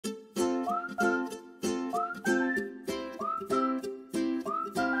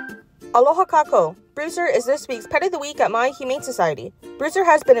Aloha Kako! Bruiser is this week's Pet of the Week at My Humane Society. Bruiser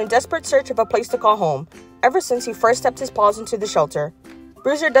has been in desperate search of a place to call home ever since he first stepped his paws into the shelter.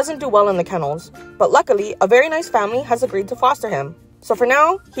 Bruiser doesn't do well in the kennels, but luckily, a very nice family has agreed to foster him. So for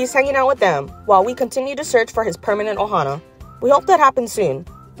now, he's hanging out with them while we continue to search for his permanent ohana. We hope that happens soon.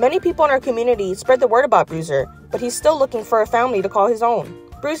 Many people in our community spread the word about Bruiser, but he's still looking for a family to call his own.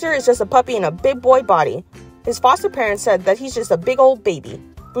 Bruiser is just a puppy in a big boy body. His foster parents said that he's just a big old baby.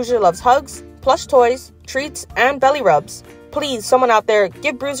 Bruiser loves hugs, plush toys, treats, and belly rubs. Please, someone out there,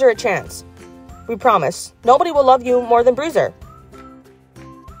 give Bruiser a chance. We promise, nobody will love you more than Bruiser.